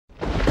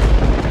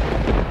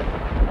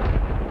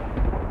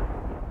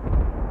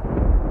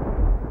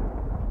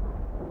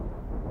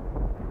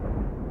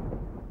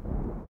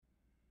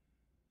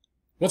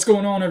What's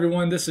going on,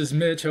 everyone? This is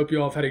Mitch. Hope you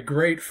all have had a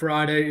great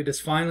Friday. It is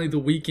finally the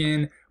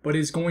weekend, but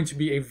it's going to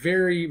be a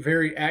very,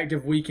 very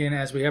active weekend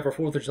as we have our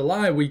 4th of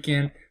July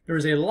weekend. There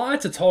is a lot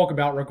to talk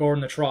about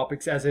regarding the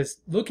tropics, as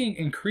it's looking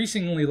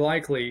increasingly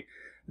likely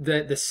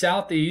that the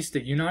southeast,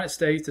 the United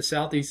States, the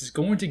southeast is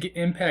going to get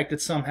impacted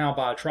somehow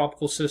by a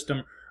tropical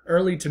system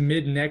early to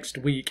mid next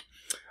week.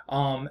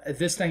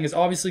 This thing is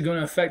obviously going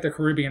to affect the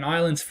Caribbean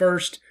islands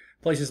first.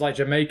 Places like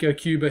Jamaica,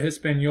 Cuba,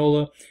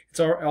 Hispaniola. It's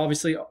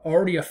obviously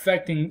already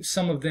affecting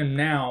some of them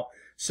now.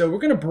 So we're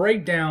going to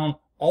break down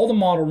all the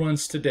model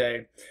runs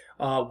today,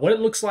 what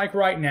it looks like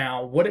right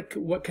now, what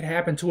could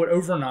happen to it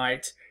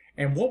overnight,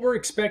 and what we're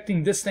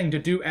expecting this thing to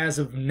do as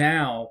of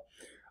now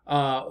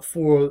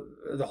for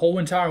the whole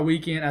entire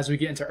weekend as we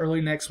get into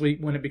early next week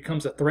when it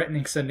becomes a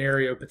threatening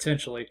scenario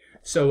potentially.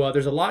 So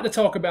there's a lot to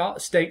talk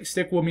about. Stick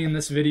with me in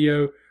this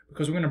video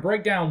because we're going to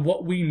break down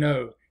what we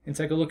know and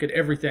take a look at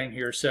everything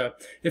here. So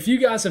if you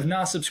guys have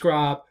not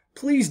subscribed,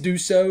 please do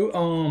so.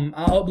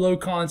 I upload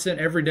content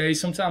every day,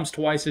 sometimes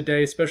twice a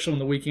day, especially on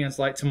the weekends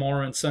like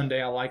tomorrow and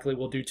Sunday. I likely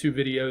will do 2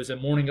 videos, a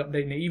morning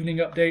update and an evening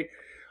update.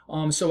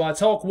 So I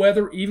talk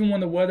weather even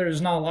when the weather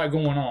is not a lot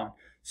going on.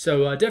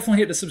 So definitely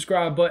hit the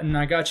subscribe button.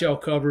 I got y'all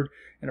covered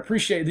and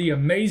appreciate the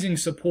amazing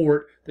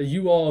support that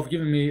you all have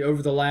given me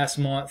over the last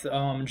month.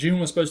 June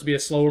was supposed to be a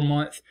slower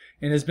month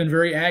and has been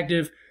very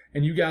active.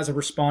 And you guys have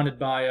responded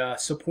by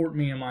support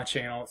me and my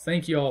channel.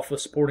 Thank you all for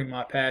supporting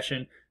my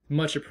passion.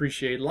 Much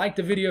appreciated. Like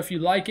the video if you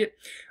like it.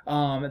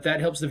 That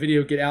helps the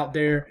video get out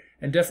there.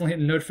 And definitely hit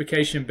the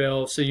notification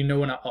bell so you know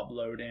when I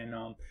upload.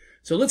 And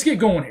so let's get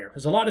going here.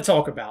 There's a lot to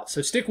talk about.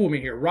 So stick with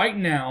me here. Right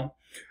now,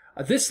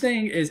 this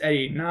thing is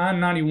a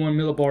 991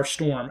 millibar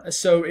storm.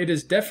 So it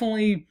is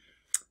definitely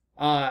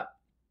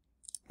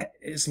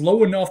it's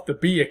low enough to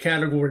be a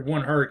Category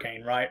 1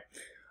 hurricane, right?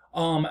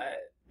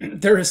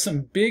 There is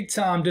some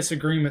big-time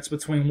disagreements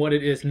between what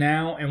it is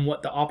now and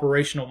what the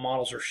operational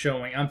models are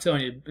showing. I'm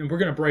telling you, and we're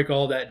going to break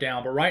all that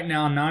down. But right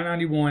now,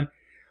 991,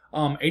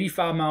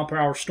 85 mile per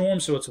hour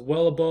storm, so it's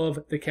well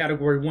above the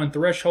Category 1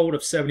 threshold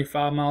of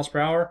 75 miles per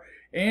hour.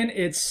 And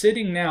it's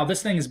sitting now,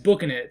 this thing is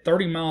booking it at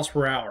 30 miles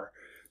per hour.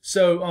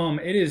 So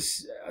it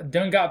is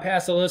done got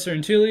past the Lesser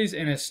Antilles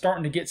and is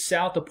starting to get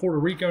south of Puerto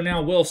Rico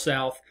now, well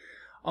south.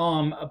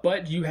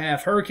 But you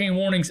have hurricane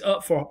warnings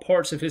up for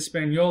parts of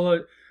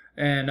Hispaniola,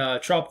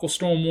 and tropical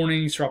storm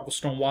warnings, tropical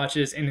storm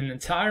watches, and an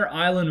entire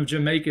island of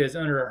Jamaica is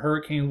under a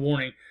hurricane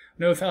warning. I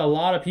know I've had a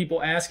lot of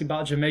people ask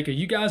about Jamaica.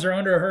 You guys are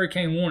under a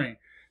hurricane warning.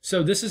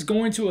 So this is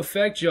going to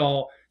affect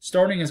y'all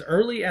starting as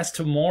early as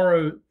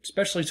tomorrow,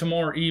 especially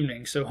tomorrow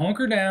evening. So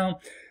hunker down.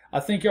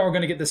 I think y'all are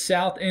going to get the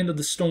south end of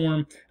the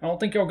storm. I don't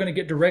think y'all are going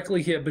to get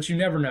directly hit, but you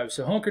never know.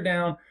 So hunker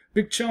down.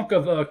 Big chunk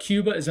of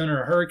Cuba is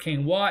under a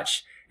hurricane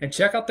watch. And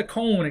check out the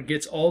cone when it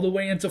gets all the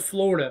way into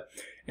Florida.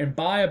 And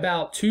by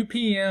about 2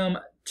 p.m.,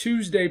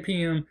 Tuesday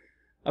p.m.,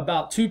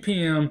 about 2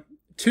 p.m.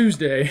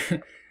 Tuesday,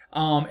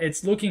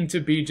 it's looking to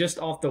be just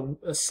off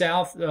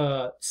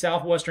the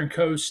southwestern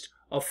coast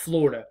of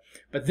Florida.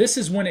 But this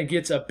is when it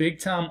gets a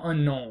big-time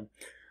unknown.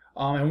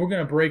 And we're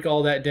going to break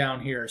all that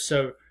down here.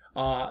 So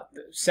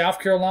South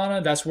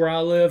Carolina, that's where I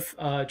live.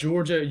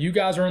 Georgia, you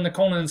guys are in the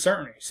cone of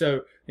uncertainty.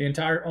 So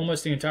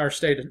almost the entire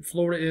state of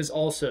Florida is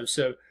also.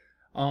 So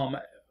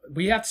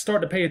we have to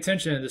start to pay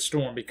attention to the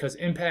storm because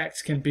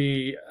impacts can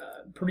be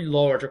pretty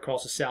large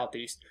across the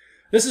southeast.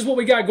 This is what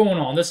we got going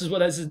on. This is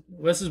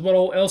what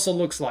old Elsa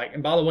looks like.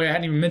 And by the way, I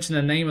hadn't even mentioned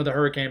the name of the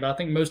hurricane, but I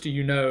think most of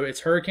you know it's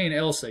Hurricane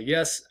Elsa.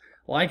 Yes,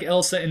 like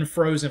Elsa in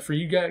Frozen. For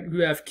you guys who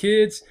have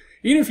kids,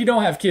 even if you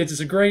don't have kids,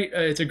 it's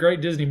a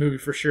great Disney movie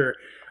for sure.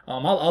 I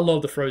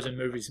love the Frozen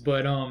movies.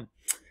 But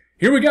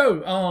here we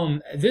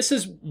go. This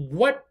is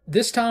what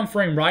this time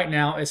frame right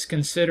now is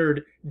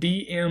considered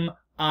DMIN.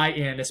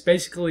 It's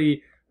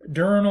basically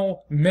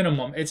diurnal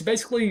minimum. It's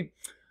basically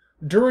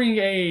during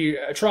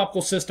a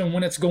tropical system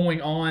when it's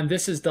going on,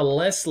 this is the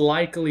less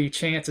likely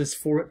chances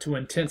for it to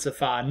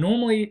intensify.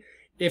 Normally,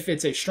 if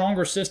it's a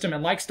stronger system, it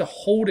likes to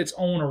hold its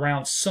own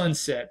around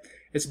sunset.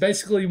 It's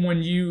basically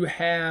when you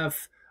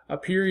have a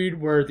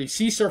period where the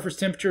sea surface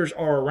temperatures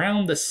are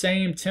around the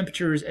same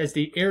temperatures as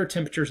the air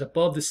temperatures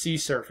above the sea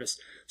surface.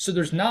 So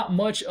there's not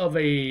much of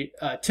a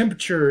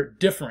temperature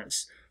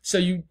difference. So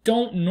you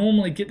don't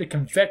normally get the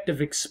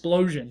convective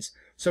explosions.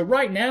 So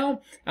right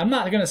now, I'm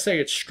not going to say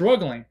it's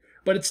struggling,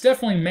 but it's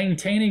definitely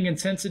maintaining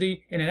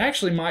intensity, and it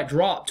actually might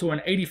drop to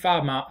an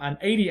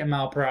 80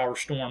 mile per hour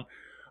storm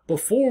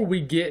before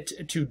we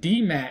get to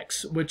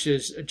Dmax, which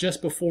is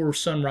just before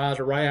sunrise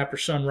or right after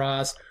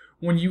sunrise,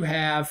 when you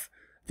have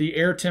the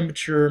air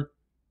temperature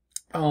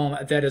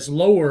that is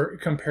lower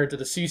compared to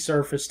the sea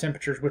surface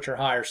temperatures, which are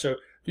higher. So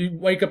you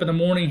wake up in the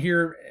morning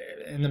here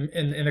in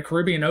the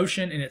Caribbean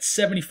Ocean, and it's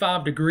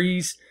 75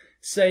 degrees.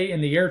 Say in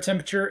the air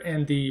temperature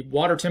and the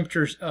water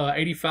temperature is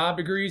 85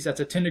 degrees, that's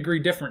a 10-degree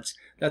difference.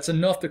 That's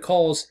enough to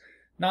cause,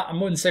 I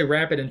wouldn't say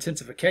rapid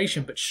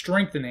intensification, but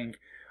strengthening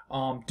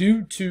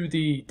due to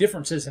the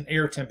differences in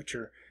air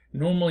temperature.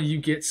 Normally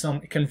you get some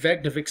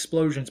convective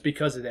explosions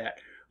because of that.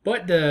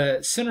 But the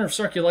center of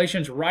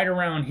circulation is right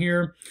around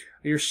here.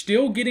 You're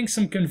still getting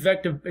some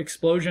convective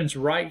explosions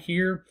right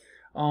here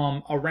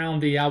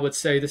around the, I would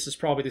say this is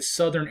probably the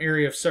southern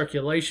area of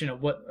circulation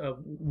of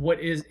what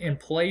is in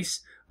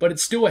place, but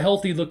it's still a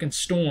healthy looking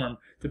storm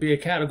to be a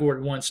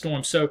Category 1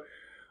 storm. So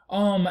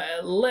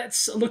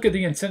let's look at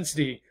the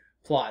intensity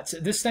plots.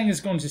 This thing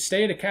is going to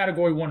stay at a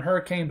Category 1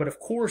 hurricane, but of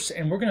course,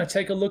 and we're going to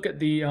take a look at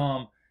the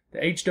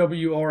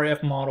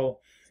HWRF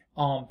model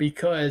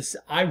because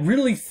I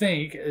really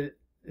think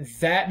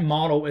that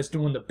model is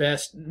doing the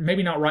best.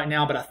 Maybe not right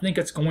now, but I think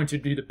it's going to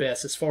do the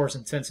best as far as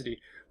intensity.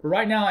 But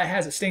right now, it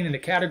has it staying in the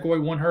Category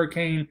 1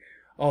 hurricane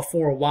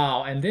for a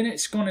while, and then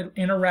it's going to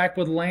interact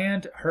with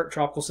land.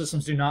 Tropical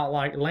systems do not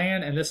like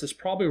land, and this is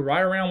probably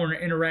right around when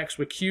it interacts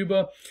with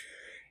Cuba,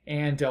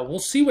 and we'll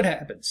see what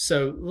happens.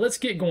 So let's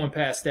get going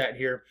past that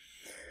here.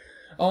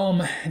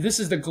 This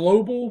is the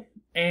global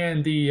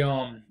and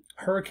the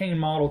hurricane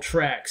model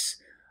tracks.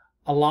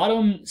 A lot of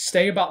them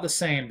stay about the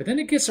same, but then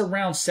it gets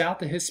around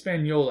south of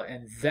Hispaniola,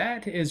 and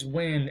that is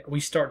when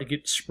we start to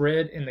get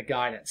spread in the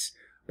guidance.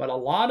 But a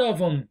lot of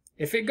them,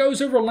 if it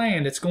goes over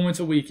land, it's going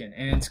to weaken,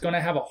 and it's going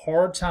to have a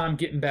hard time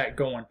getting back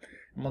going.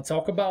 I'm going to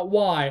talk about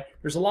why.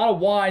 There's a lot of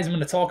whys I'm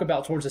going to talk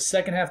about towards the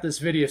second half of this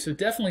video, so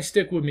definitely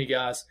stick with me,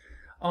 guys.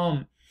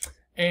 But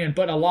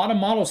a lot of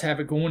models have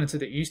it going into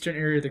the eastern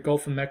area of the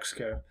Gulf of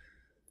Mexico.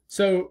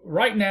 So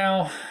right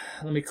now,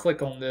 let me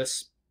click on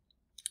this.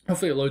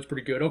 Hopefully it loads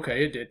pretty good.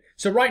 Okay, it did.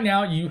 So right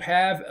now you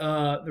have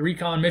the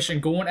recon mission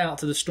going out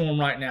to the storm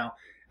right now.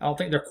 I don't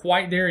think they're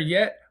quite there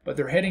yet, but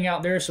they're heading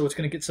out there, so it's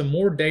going to get some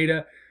more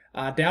data.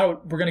 I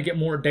doubt we're going to get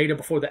more data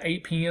before the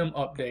 8 p.m.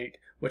 update,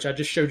 which I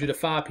just showed you the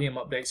 5 p.m.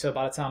 update. So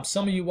by the time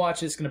some of you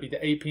watch, it's going to be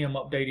the 8 p.m.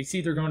 update. It's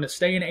either going to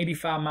stay an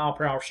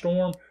 85-mile-per-hour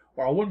storm,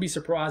 or I wouldn't be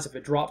surprised if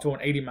it dropped to an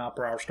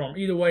 80-mile-per-hour storm.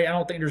 Either way, I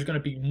don't think there's going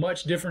to be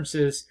much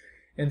differences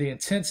in the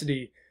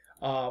intensity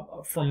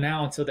from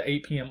now until the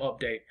 8 p.m.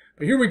 update.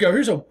 But here we go.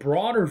 Here's a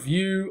broader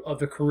view of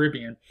the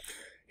Caribbean.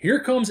 Here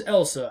comes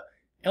Elsa.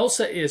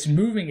 Elsa is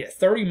moving at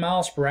 30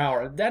 miles per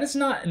hour. That is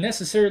not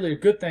necessarily a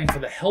good thing for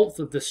the health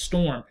of this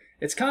storm.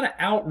 It's kind of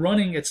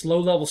outrunning its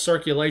low-level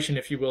circulation,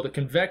 if you will. The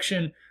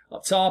convection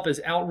up top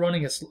is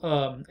outrunning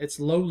its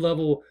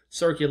low-level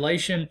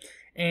circulation,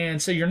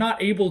 and so you're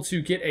not able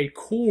to get a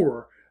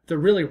core to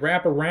really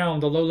wrap around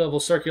the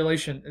low-level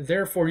circulation.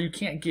 Therefore, you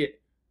can't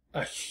get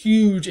a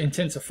huge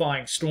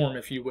intensifying storm,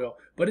 if you will.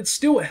 But it's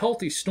still a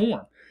healthy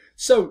storm.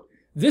 So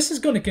this is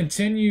going to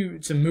continue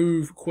to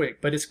move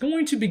quick, but it's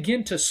going to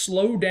begin to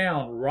slow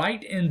down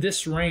right in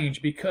this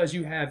range because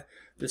you have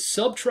the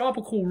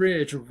subtropical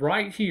ridge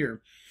right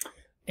here.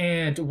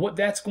 And what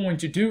that's going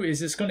to do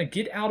is it's going to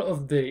get out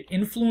of the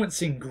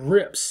influencing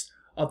grips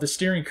of the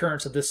steering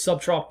currents of this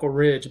subtropical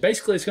ridge.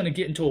 Basically, it's going to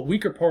get into a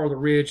weaker part of the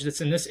ridge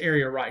that's in this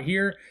area right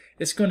here.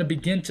 It's going to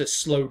begin to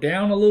slow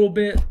down a little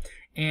bit.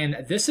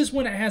 And this is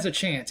when it has a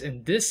chance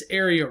in this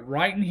area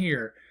right in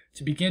here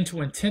to begin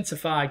to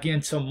intensify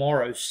again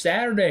tomorrow.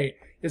 Saturday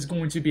is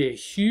going to be a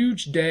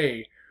huge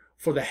day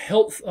for the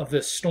health of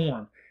this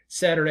storm.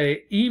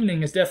 Saturday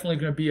evening is definitely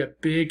going to be a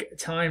big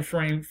time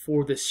frame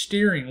for the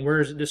steering. Where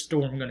is this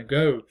storm going to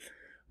go?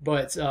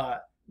 But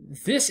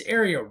this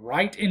area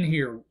right in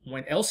here,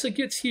 when Elsa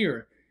gets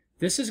here,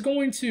 this is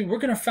going to, we're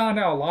going to find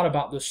out a lot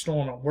about this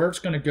storm and where it's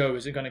going to go.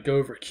 Is it going to go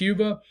over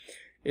Cuba?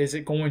 Is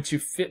it going to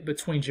fit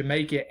between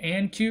Jamaica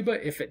and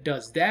Cuba? If it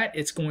does that,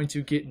 it's going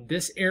to get in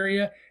this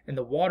area, and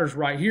the waters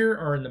right here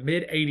are in the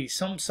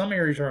mid-80s. Some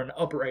areas are in the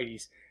upper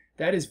 80s.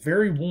 That is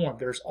very warm.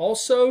 There's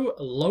also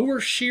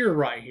lower shear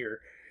right here.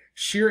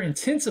 Shear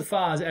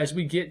intensifies as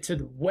we get to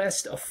the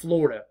west of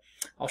Florida.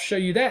 I'll show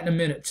you that in a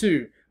minute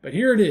too. But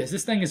here it is.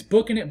 This thing is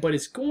booking it, but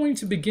it's going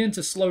to begin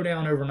to slow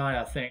down overnight,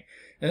 I think.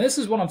 And this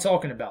is what I'm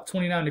talking about.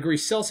 29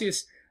 degrees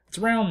Celsius. It's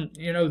around,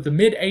 the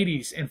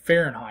mid-80s in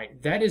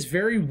Fahrenheit. That is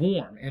very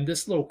warm in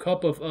this little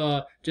cup of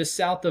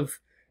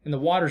in the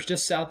waters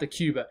just south of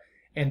Cuba.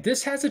 And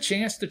this has a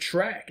chance to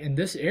track in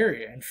this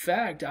area. In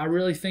fact, I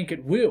really think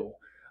it will.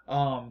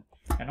 And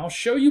I'll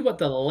show you what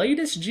the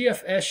latest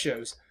GFS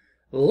shows.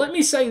 Let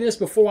me say this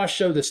before I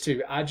show this to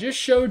you. I just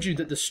showed you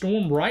that the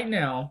storm right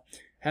now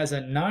has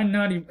a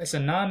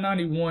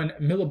 991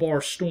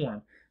 millibar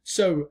storm.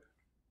 So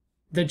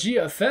the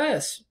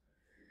GFS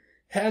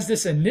has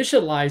this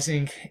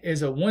initializing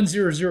as a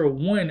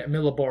 1001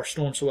 millibar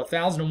storm, so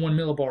 1001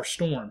 millibar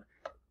storm.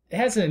 It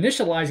has an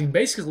initializing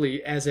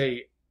basically as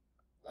a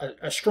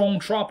strong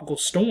tropical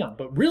storm,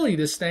 but really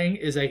this thing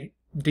is a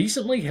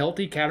decently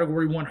healthy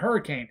Category 1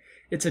 hurricane.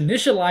 It's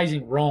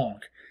initializing wrong,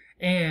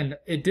 and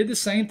it did the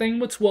same thing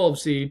with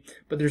 12Z,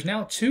 but there's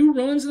now 2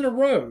 runs in a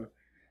row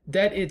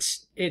that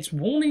it's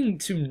wanting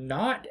to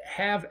not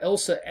have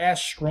Elsa as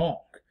strong.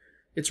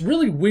 It's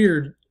really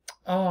weird.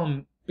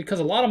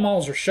 Because a lot of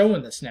models are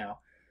showing this now.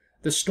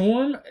 The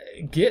storm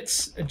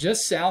gets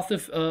just south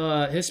of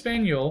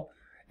Hispaniola,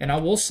 and I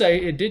will say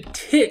it did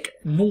tick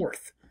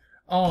north.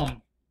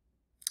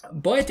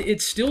 But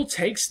it still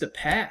takes the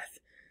path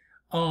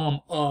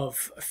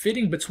of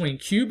fitting between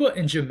Cuba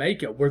and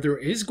Jamaica, where there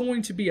is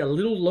going to be a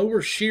little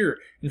lower shear.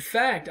 In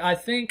fact, I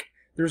think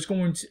there's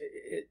going to,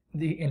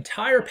 the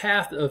entire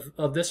path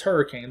of this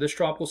hurricane, this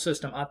tropical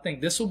system, I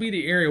think this will be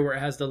the area where it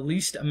has the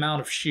least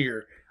amount of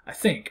shear, I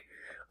think.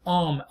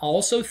 I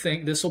also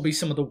think this will be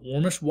some of the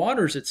warmest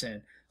waters it's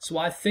in. So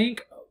I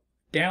think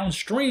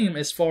downstream,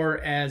 as far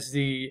as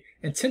the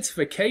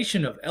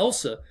intensification of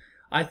Elsa,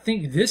 I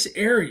think this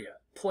area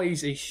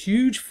plays a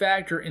huge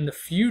factor in the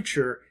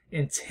future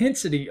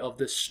intensity of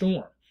this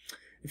storm.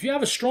 If you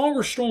have a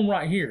stronger storm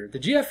right here, the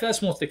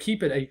GFS wants to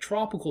keep it a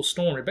tropical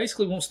storm. It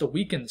basically wants to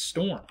weaken the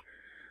storm.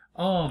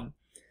 And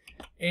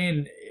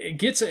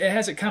it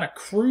has it kind of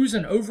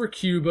cruising over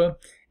Cuba,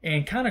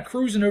 and kind of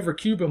cruising over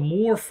Cuba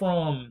more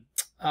from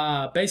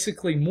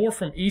basically more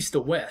from east to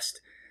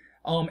west.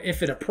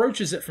 If it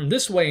approaches it from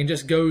this way and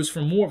just goes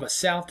from more of a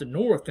south to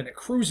north, then it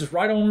cruises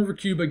right on over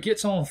Cuba,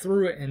 gets on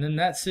through it, and then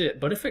that's it.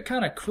 But if it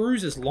kind of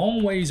cruises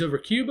long ways over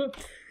Cuba,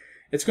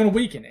 it's going to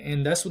weaken,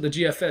 and that's what the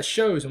GFS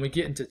shows. And we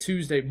get into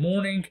Tuesday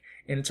morning,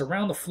 and it's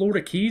around the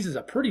Florida Keys. Is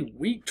a pretty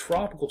weak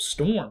tropical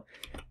storm.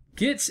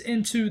 Gets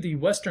into the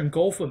western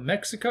Gulf of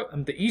Mexico,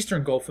 the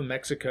eastern Gulf of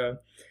Mexico,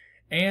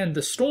 and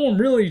the storm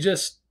really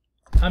just,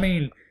 I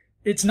mean,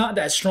 it's not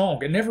that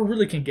strong. It never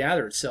really can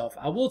gather itself.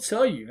 I will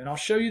tell you, and I'll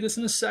show you this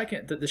in a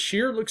second, that the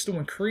shear looks to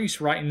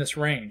increase right in this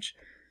range.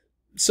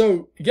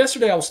 So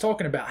yesterday I was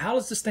talking about how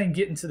does this thing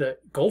get into the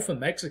Gulf of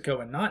Mexico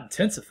and not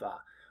intensify?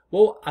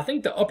 Well, I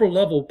think the upper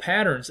level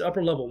patterns,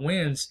 upper level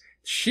winds,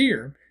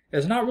 shear,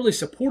 is not really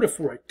supportive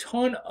for a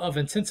ton of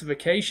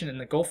intensification in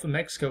the Gulf of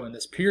Mexico in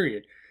this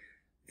period.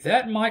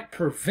 That might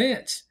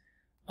prevent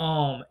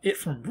it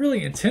from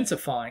really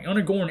intensifying,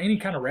 undergoing any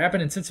kind of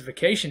rapid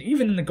intensification,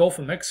 even in the Gulf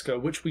of Mexico,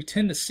 which we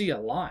tend to see a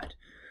lot.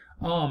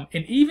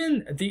 And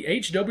even the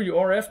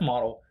HWRF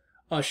model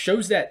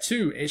shows that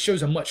too. It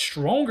shows a much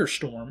stronger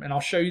storm, and I'll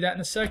show you that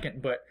in a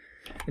second.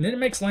 And then it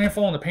makes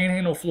landfall in the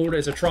Panhandle of Florida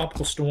as a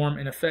tropical storm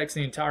and affects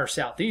the entire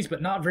southeast,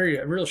 but not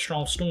a real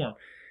strong storm.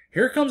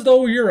 Here comes the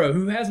old Euro,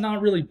 who has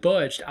not really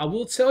budged. I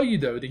will tell you,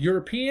 though, the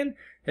European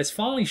has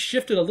finally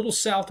shifted a little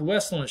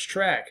southwest on its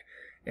track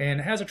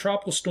and has a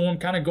tropical storm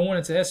kind of going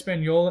into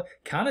Hispaniola.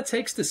 Kind of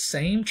takes the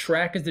same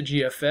track as the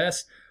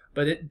GFS,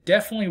 but it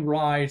definitely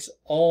rides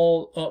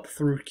all up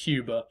through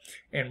Cuba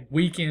and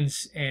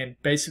weakens and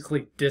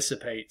basically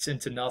dissipates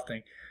into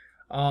nothing.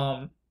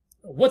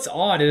 What's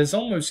odd is it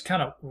almost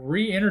kind of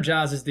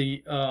re-energizes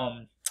the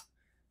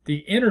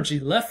energy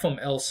left from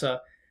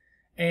Elsa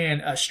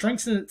and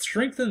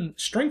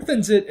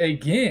strengthens it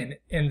again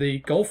in the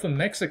Gulf of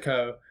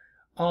Mexico,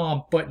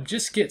 but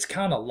just gets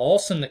kind of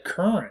lost in the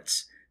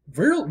currents.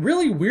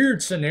 Really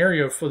weird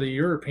scenario for the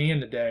European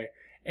today,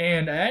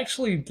 and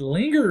actually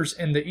lingers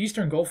in the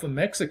eastern Gulf of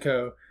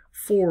Mexico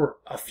for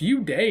a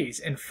few days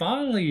and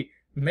finally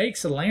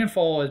makes a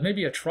landfall as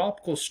maybe a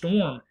tropical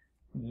storm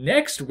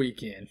next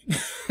weekend.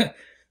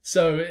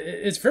 So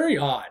it's very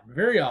odd,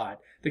 very odd.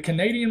 The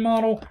Canadian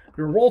model,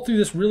 we'll roll through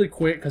this really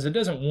quick because it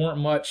doesn't warrant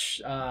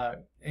much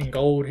in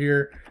gold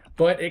here,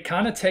 but it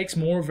kind of takes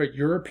more of a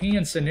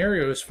European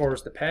scenario as far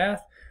as the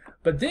path.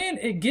 But then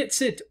it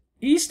gets it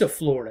east of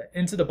Florida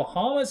into the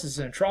Bahamas as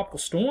a tropical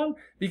storm,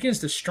 begins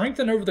to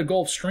strengthen over the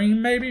Gulf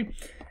Stream maybe,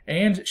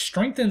 and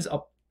strengthens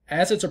up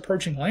as it's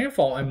approaching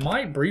landfall and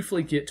might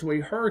briefly get to a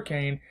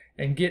hurricane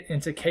and get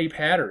into Cape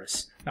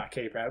Hatteras. Not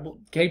Cape Hatteras,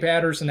 but Cape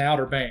Hatteras and the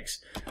Outer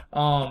Banks.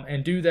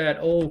 And do that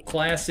old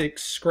classic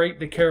scrape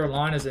the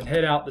Carolinas and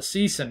head out the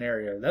sea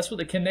scenario. That's what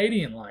the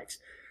Canadian likes.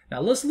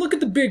 Now let's look at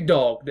the big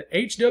dog, the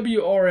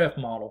HWRF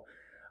model.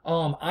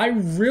 I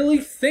really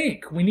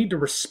think we need to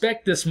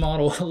respect this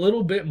model a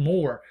little bit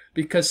more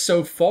because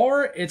so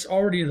far it's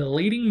already the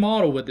leading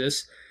model with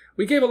this.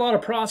 We gave a lot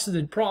of props to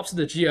the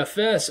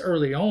GFS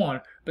early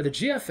on, but the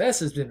GFS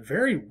has been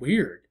very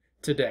weird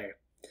today.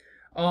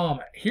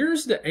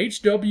 Here's the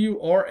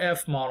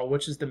HWRF model,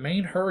 which is the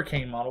main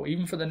hurricane model,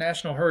 even for the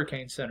National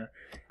Hurricane Center.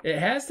 It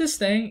has this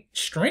thing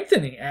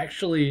strengthening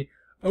actually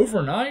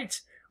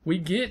overnight. We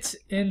get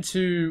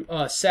into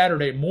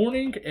Saturday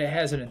morning. It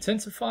has it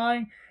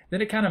intensifying.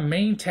 Then it kind of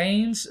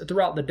maintains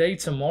throughout the day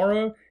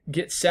tomorrow,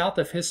 gets south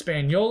of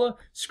Hispaniola,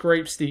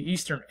 scrapes the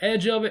eastern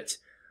edge of it,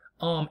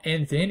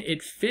 and then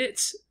it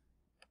fits,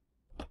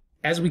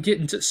 as we get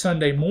into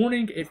Sunday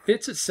morning, it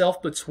fits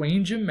itself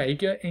between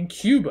Jamaica and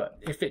Cuba.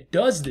 If it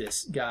does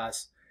this,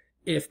 guys,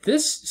 if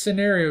this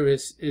scenario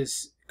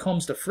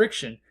comes to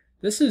friction,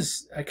 this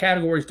is a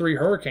Category 3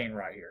 hurricane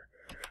right here.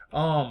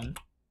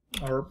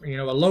 Or, you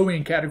know, a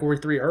low-end Category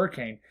 3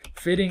 hurricane,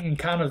 fitting in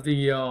kind of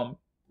the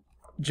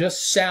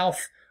just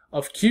south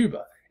of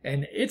Cuba,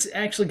 and it's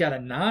actually got a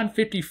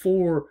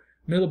 954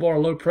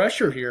 millibar low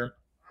pressure here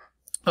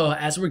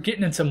as we're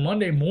getting into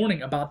Monday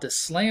morning, about to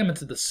slam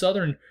into the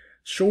southern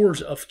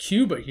shores of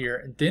Cuba here,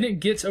 and then it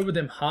gets over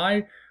them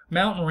high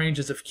mountain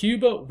ranges of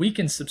Cuba,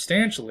 weakens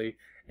substantially,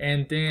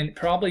 and then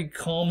probably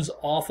comes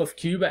off of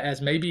Cuba as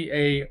maybe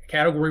a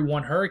Category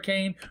 1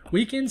 hurricane,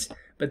 weakens,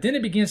 but then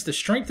it begins to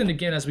strengthen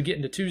again as we get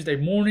into Tuesday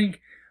morning.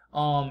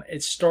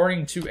 It's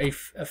starting to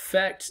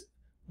affect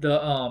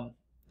the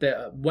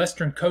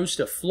western coast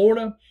of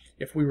Florida,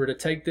 if we were to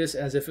take this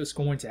as if it's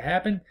going to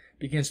happen,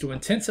 begins to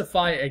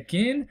intensify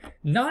again.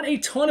 Not a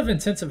ton of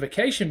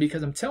intensification,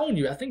 because I'm telling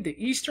you, I think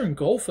the eastern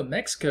Gulf of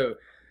Mexico,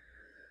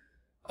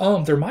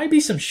 there might be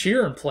some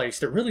shear in place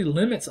that really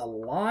limits a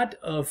lot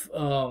of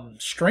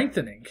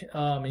strengthening.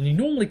 And you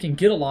normally can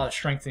get a lot of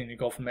strengthening in the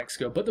Gulf of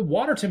Mexico, but the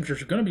water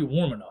temperatures are going to be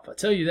warm enough, I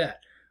tell you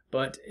that.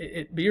 But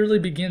it really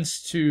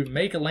begins to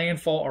make a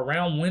landfall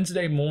around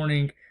Wednesday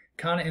morning,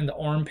 kind of in the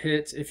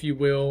armpits, if you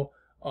will,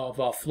 of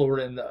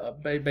Florida,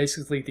 and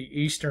basically the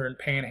eastern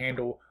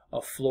panhandle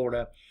of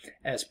Florida,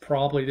 as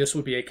probably this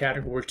would be a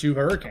Category 2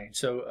 hurricane.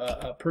 So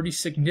a pretty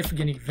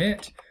significant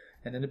event,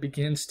 and then it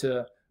begins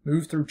to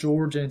move through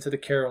Georgia into the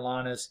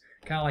Carolinas,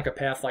 kind of like a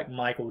path like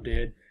Michael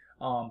did.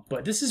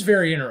 But this is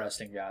very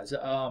interesting, guys.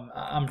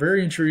 I'm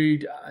very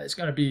intrigued. It's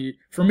going to be,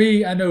 for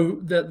me, I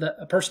know that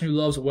a person who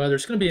loves the weather,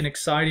 it's going to be an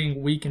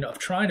exciting weekend of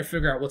trying to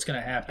figure out what's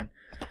going to happen.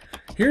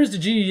 Here's the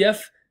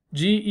GEFS,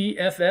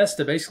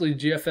 basically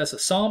the GFS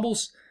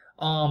ensembles.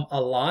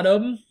 A lot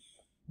of them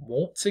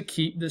want to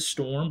keep this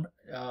storm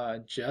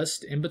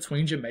just in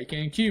between Jamaica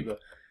and Cuba.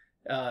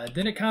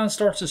 Then it kind of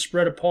starts to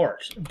spread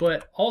apart.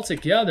 But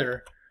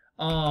altogether,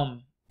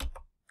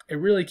 it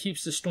really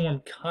keeps the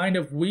storm kind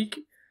of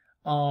weak.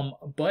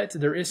 But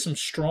there is some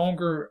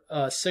stronger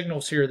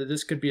signals here that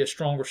this could be a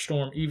stronger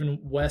storm even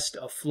west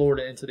of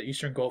Florida into the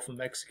eastern Gulf of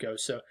Mexico.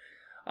 So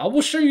I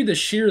will show you the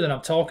shear that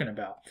I'm talking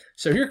about.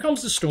 So here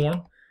comes the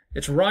storm.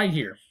 It's right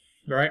here,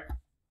 right?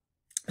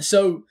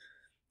 So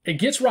it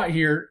gets right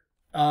here.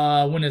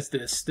 When is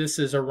this? This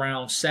is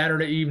around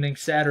Saturday evening,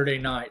 Saturday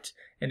night.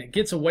 And it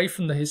gets away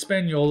from the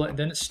Hispaniola, and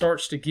then it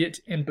starts to get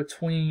in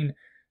between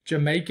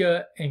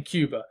Jamaica and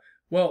Cuba.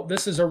 Well,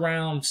 this is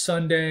around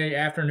Sunday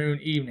afternoon,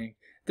 evening.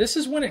 This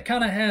is when it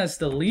kind of has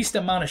the least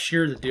amount of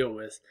shear to deal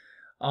with.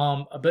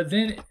 But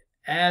then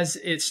as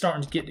it's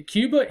starting to get to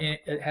Cuba,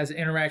 it has an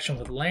interaction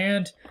with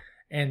land.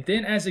 And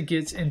then as it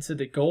gets into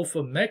the Gulf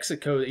of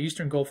Mexico, the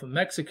eastern Gulf of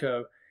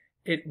Mexico,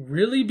 it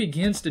really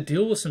begins to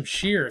deal with some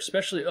shear,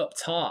 especially up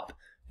top.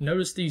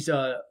 Notice these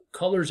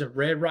colors in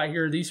red right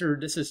here. This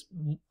is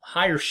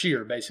higher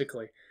shear,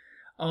 basically.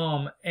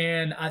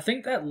 And I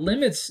think that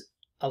limits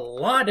a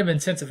lot of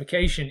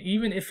intensification,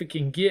 even if it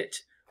can get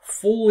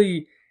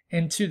fully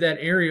into that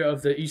area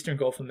of the eastern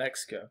Gulf of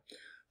Mexico.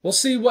 We'll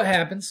see what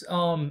happens.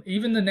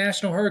 Even the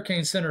National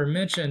Hurricane Center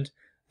mentioned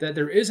that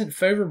there isn't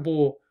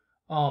favorable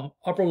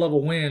upper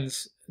level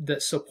winds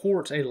that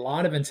support a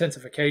lot of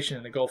intensification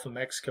in the Gulf of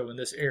Mexico in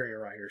this area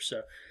right here.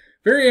 So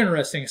very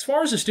interesting. As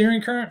far as the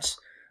steering currents,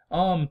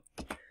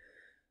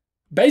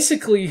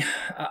 basically,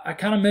 I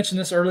kind of mentioned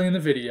this early in the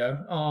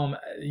video.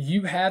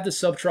 You have the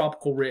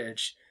subtropical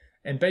ridge,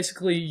 and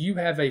basically you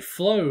have a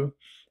flow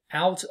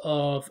out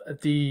of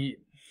the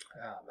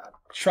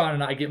try to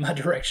not get my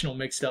directional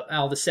mixed up,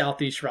 out of the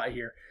southeast right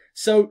here.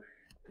 So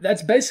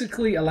that's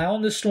basically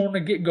allowing the storm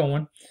to get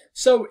going.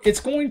 So it's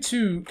going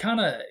to kind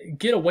of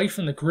get away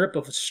from the grip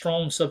of a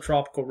strong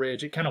subtropical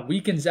ridge. It kind of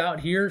weakens out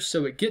here,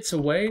 so it gets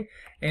away,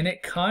 and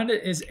it kind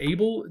of is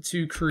able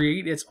to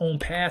create its own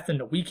path in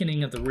the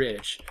weakening of the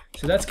ridge.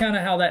 So that's kind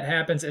of how that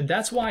happens, and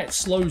that's why it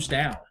slows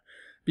down,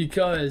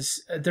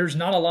 because there's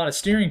not a lot of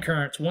steering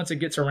currents once it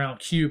gets around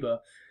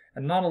Cuba,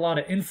 and not a lot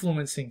of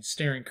influencing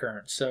steering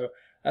currents. So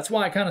that's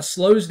why it kind of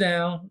slows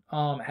down,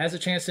 has a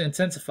chance to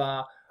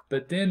intensify.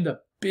 But then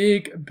the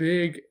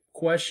big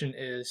question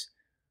is,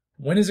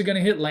 when is it going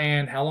to hit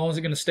land? How long is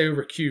it going to stay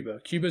over Cuba?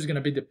 Cuba is going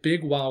to be the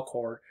big wild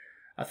card.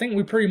 I think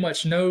we pretty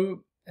much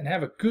know and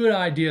have a good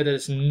idea that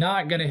it's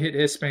not going to hit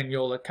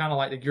Hispaniola, kind of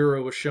like the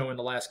Euro was showing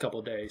the last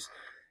couple of days.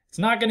 It's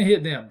not going to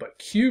hit them, but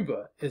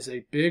Cuba is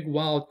a big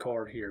wild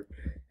card here.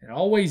 It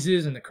always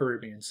is in the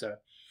Caribbean. So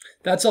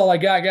that's all I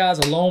got, guys.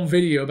 A long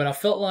video, but I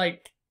felt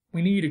like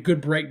we need a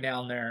good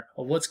breakdown there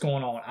of what's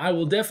going on. I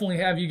will definitely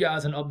have you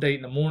guys an update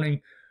in the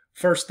morning,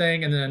 first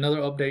thing, and then another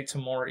update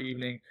tomorrow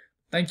evening.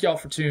 Thank y'all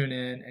for tuning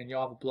in, and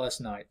y'all have a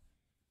blessed night.